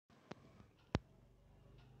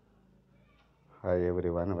Hi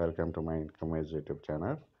everyone, welcome to my Incomers YouTube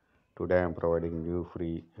channel. Today I am providing new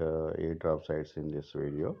free airdrop sites in this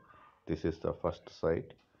video. This is the first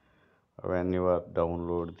site. When you are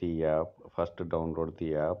download the app, first download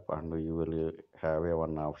the app and you will have a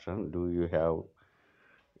one option. Do you have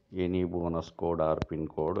any bonus code or pin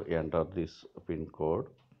code? Enter this pin code.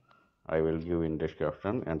 I will give in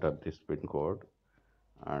description. Enter this pin code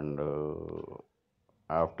and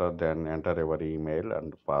after then enter your email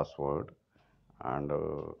and password and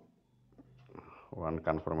one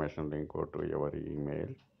confirmation link go to your email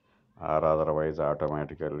or otherwise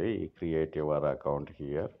automatically create your account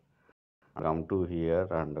here. Come to here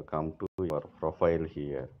and come to your profile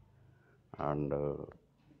here and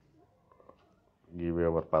give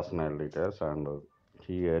your personal details and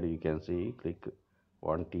here you can see click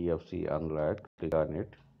one TFC unlock, click on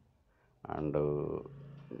it and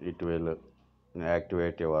it will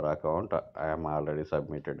activate your account. I am already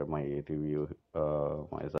submitted my review,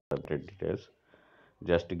 my submitted details.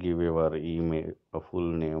 Just give your email, a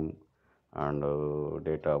full name and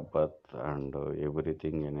date of birth and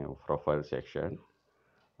everything in a profile section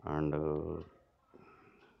and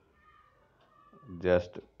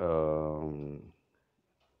just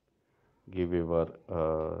give your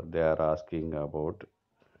they are asking about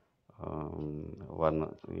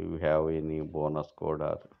one you have any bonus code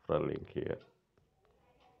or referral link here.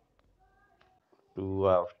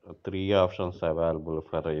 Three options available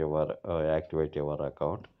for your activate your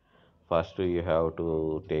account. First you have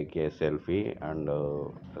to take a selfie and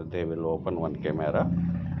they will open one camera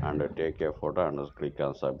and take a photo and click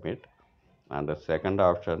on submit. And the second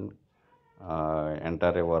option,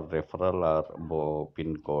 enter your referral or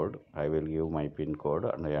pin code. I will give my pin code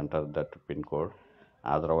and enter that pin code.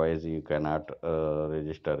 Otherwise you cannot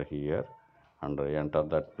register here and enter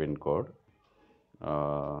that pin code.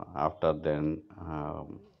 After then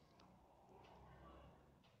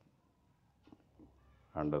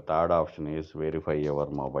and the third option is verify your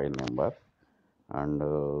mobile number and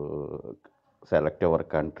select your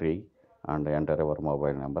country and enter your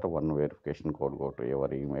mobile number. One verification code go to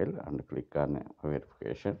your email and click on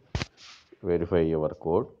verification, verify your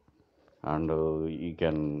code and you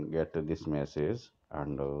can get this message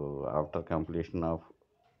and after completion of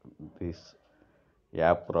this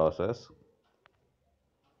app process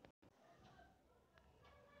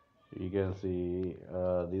you can see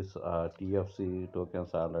this TFC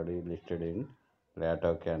tokens already listed in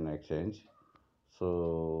Can exchange.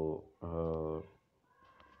 So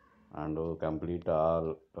and complete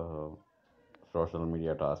all social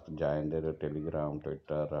media tasks, join their Telegram,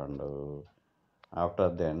 Twitter and after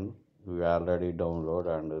then we already download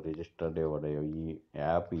and register your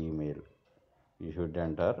app email. You should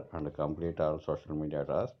enter and complete all social media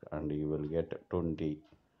tasks and you will get 20.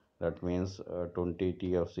 That means 20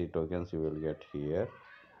 TFC tokens you will get here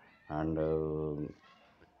and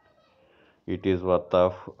it is worth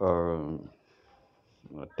of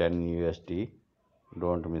 10 USD.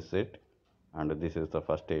 Don't miss it. And this is the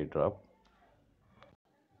first airdrop.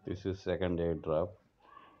 This is second airdrop.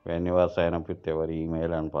 When you are sign up with your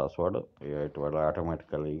email and password, it will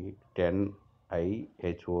automatically 10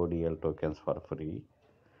 ihodl tokens for free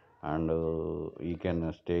and you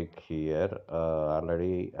can stake here.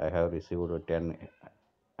 Already I have received 10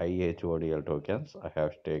 ihodl tokens. I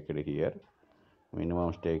have staked here.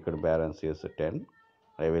 Minimum staked balance is 10.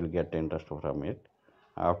 I will get interest from it.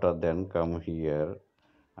 After then come here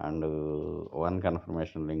and one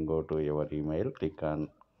confirmation link go to your email. Click on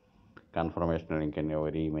confirmation link in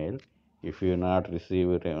your email. If you not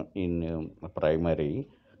receive it in primary,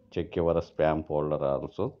 check your spam folder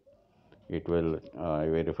also. It will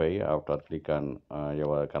verify after click on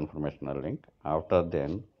your confirmation link. After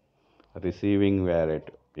then receiving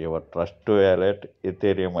wallet, your trust wallet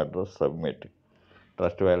Ethereum address submit.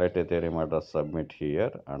 Trust wallet Ethereum address submit here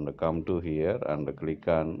and come to here and click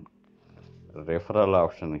on referral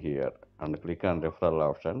option here and click on referral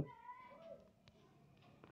option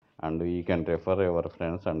and you can refer your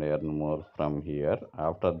friends and earn more from here.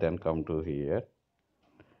 After then come to here,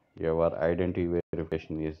 your identity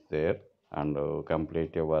verification is there and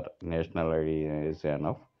complete your national ID is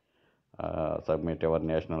enough. Submit your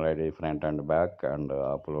national ID front and back and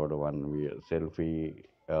upload one selfie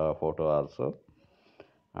photo also.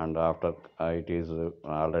 And after it is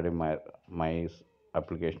already my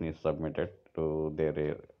application is submitted to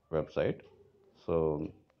their website. So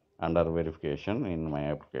under verification in my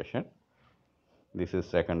application, this is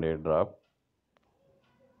second airdrop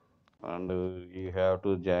and you have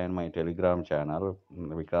to join my Telegram channel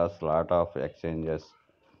because lot of exchanges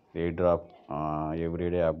airdrop every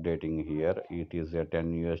day updating here. It is a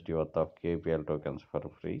 10 USD worth of KPL tokens for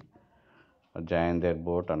free join their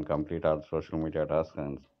bot and complete all social media tasks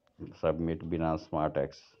and submit binance smart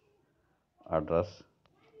x address.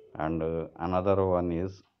 And another one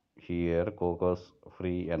is here cocos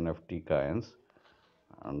free nft coins,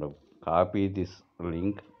 and copy this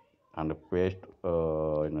link and paste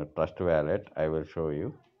in a trust wallet. I will show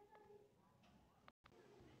you.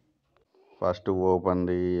 First open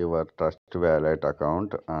the your trust wallet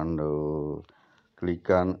account and click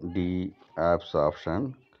on the apps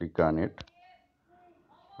option, click on it,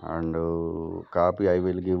 and copy. I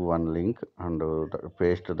will give one link and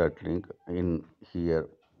paste that link in here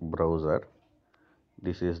browser.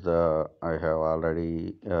 This is the I have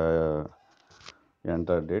already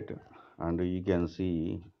entered it, and you can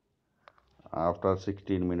see after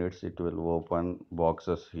 16 minutes it will open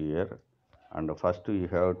boxes here. And first you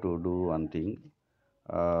have to do one thing.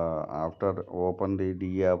 After open the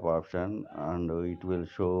dapp option, and it will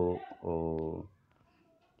show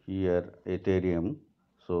here ethereum.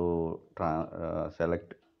 So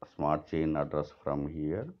select smart chain address from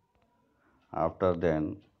here. After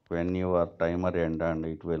then, when your timer end, and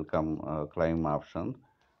it will come claim option,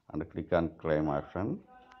 and click on claim option,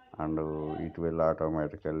 and it will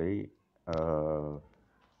automatically uh,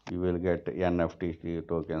 you will get nft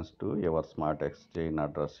tokens to your smart exchange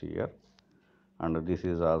address here. And this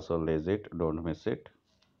is also legit, don't miss it.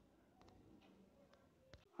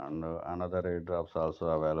 And another airdrops also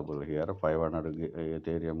available here, 500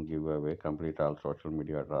 ethereum giveaway, complete all social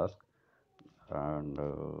media task. And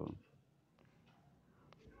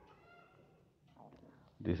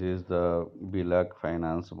this is the Bilak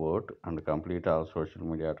Finance Board, and complete all social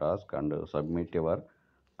media task and submit your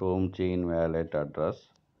Tom Chain wallet address.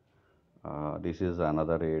 This is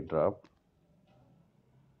another airdrop.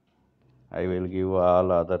 I will give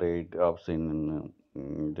all other airdrops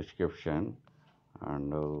in description,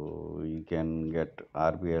 and you can get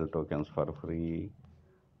RBL tokens for free,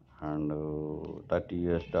 and 30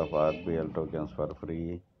 US of RBL tokens for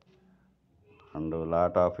free, and a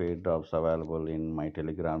lot of airdrops available in my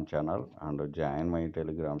telegram channel. And join my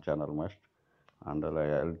telegram channel must. And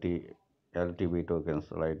LTB tokens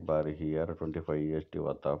light bar here 25 USD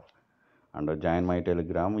worth of. And join my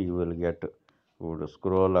telegram, you will get, would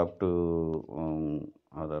scroll up to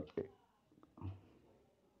other,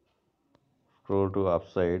 scroll to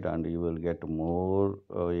upside, and you will get more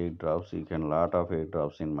airdrops. You can lot of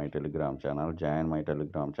airdrops in my telegram channel. Join my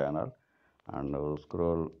telegram channel, and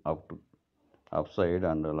scroll up to upside,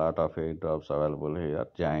 and a lot of airdrops available here.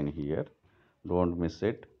 Join here, don't miss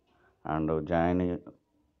it. And join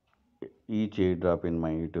each airdrop in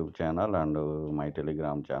my YouTube channel, and my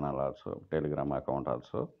telegram channel also, telegram account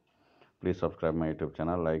also. Please subscribe my YouTube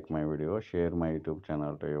channel, like my video, share my YouTube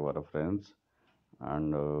channel to your friends.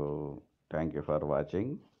 And thank you for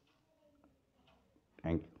watching.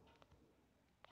 Thank you.